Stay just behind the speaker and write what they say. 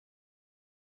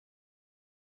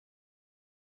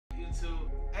YouTube.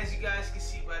 As you guys can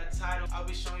see by the title, I'll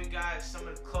be showing you guys some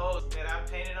of the clothes that I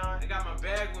painted on. I got my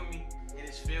bag with me, and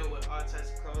it's filled with all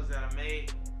types of clothes that I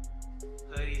made,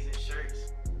 hoodies and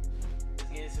shirts. Let's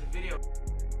get into the video.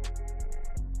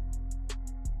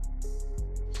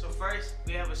 So first,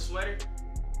 we have a sweater.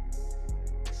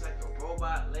 It's like a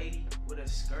robot lady with a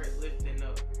skirt lifting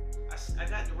up. I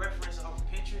got the reference off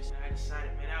Pinterest, and I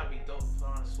decided, man, that would be dope to put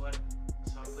on a sweater.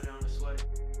 So I put it on the sweater.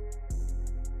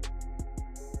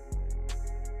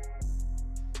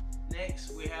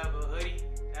 Next, we have a hoodie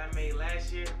that I made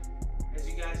last year. As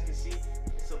you guys can see,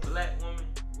 it's a black woman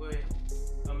with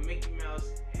a Mickey Mouse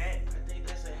hat. I think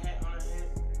that's a hat on her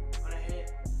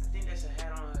head. I think that's a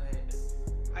hat on her head.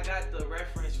 I got the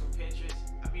reference from Pinterest.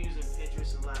 I've been using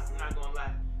Pinterest a lot, I'm not gonna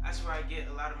lie. That's where I get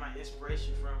a lot of my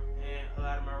inspiration from and a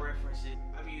lot of my references.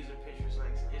 I've been using Pinterest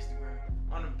like Instagram.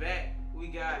 On the back, we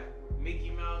got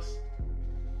Mickey Mouse.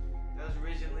 That was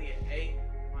originally an A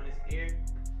on his ear,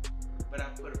 but I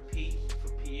put a P for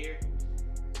Pierre.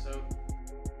 So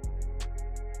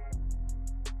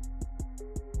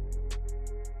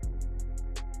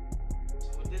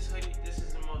with this hoodie, this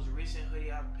is the most recent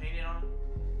hoodie I've painted on.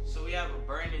 So we have a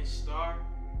burning star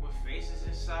with faces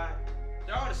inside.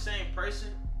 They're all the same person.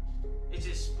 It's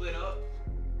just split up.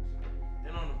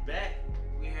 Then on the back,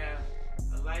 we have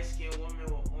a light-skinned woman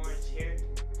with orange hair.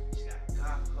 She's got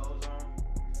cop clothes on.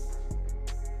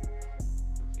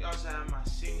 We also have my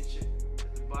signature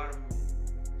at the bottom of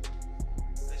it.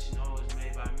 Let you know it was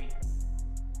made by me.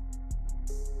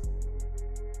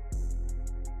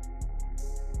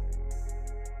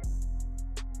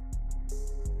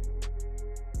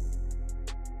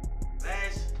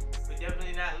 Last, but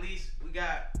definitely not least, we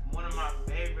got one of my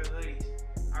favorite hoodies.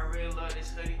 I really love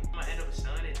this hoodie. I'm gonna end up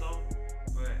selling it though,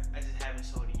 but I just haven't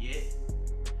sold it yet.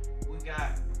 We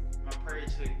got my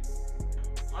Purge hoodie.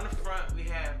 On the front, we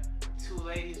have two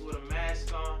ladies with a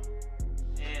mask on,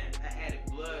 and I added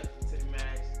blood to the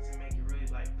mask to make it really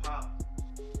like pop.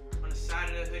 On the side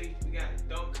of the hoodie, we got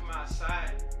 "Don't Come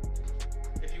Outside."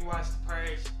 If you watch The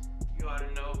Purge, you ought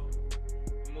to know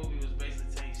the movie was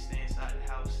basically telling you to stay inside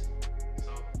the house.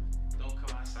 So don't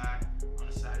come outside on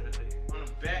the side of the hoodie. On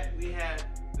the back, we have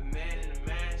the man in the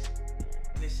mask,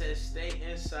 and it says "Stay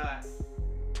inside."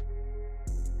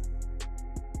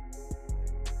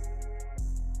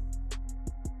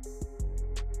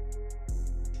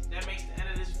 That makes the end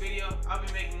of this video. I'll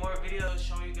be making more videos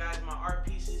showing you guys my art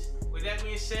pieces. With that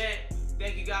being said,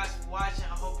 thank you guys for watching.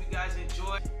 I hope you guys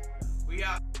enjoyed. We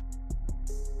out.